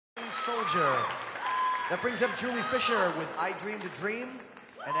Soldier. That brings up Julie Fisher with I Dreamed a Dream.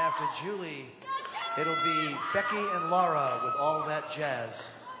 And after Julie, it'll be Becky and Laura with All That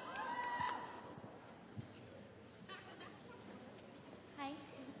Jazz. Hi.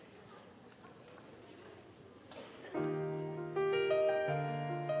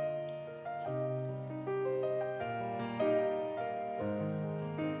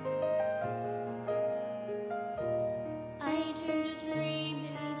 I dreamed a dream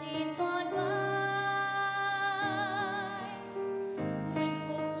in days gone by, when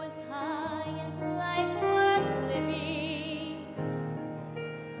hope was high and life worth living.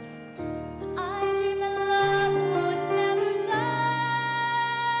 I dreamed that love would never die.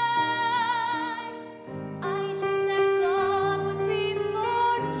 I dreamed that God would be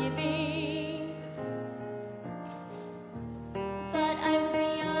forgiving. But I was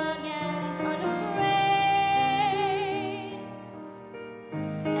young and unafraid,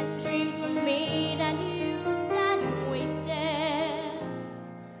 and dreams were made and used and wasted.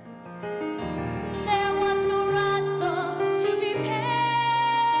 There was no ransom to be paid,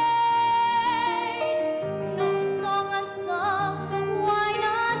 no song unsung, no wine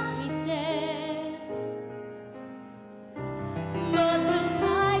untasted. But the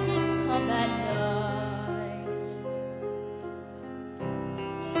tigers come at night,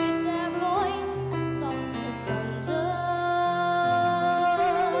 with their voice as soft as thunder,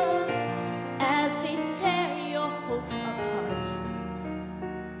 as they tear your hope apart,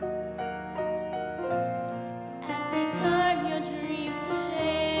 as they turn your dreams to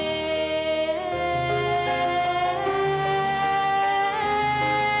shame.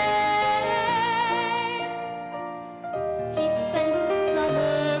 He spent the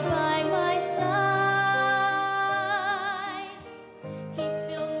summer by my side. He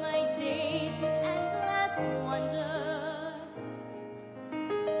filled my days with endless wonder.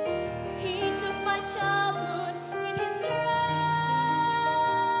 He took my childhood in his stride,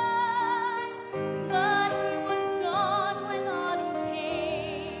 but he was gone when autumn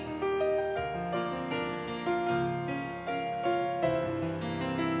came.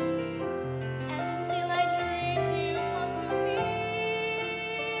 And still I dreamed you come to me,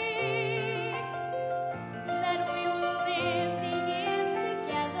 that we will live the years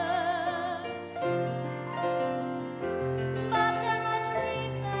together. But there are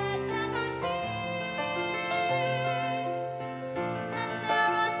dreams that cannot be, and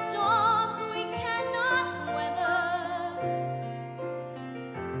there are storms we cannot weather.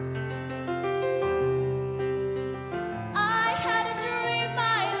 I had a dream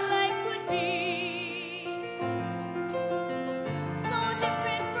my life would be so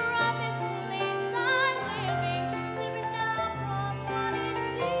different from this place I'm living, different now from what it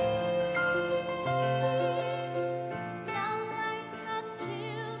seems. Now life has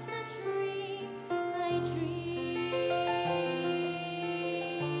killed the dream I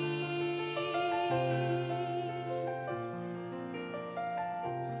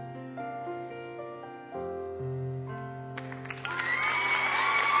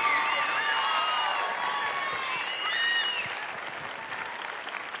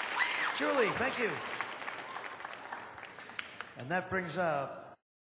Julie, thank you. And that brings up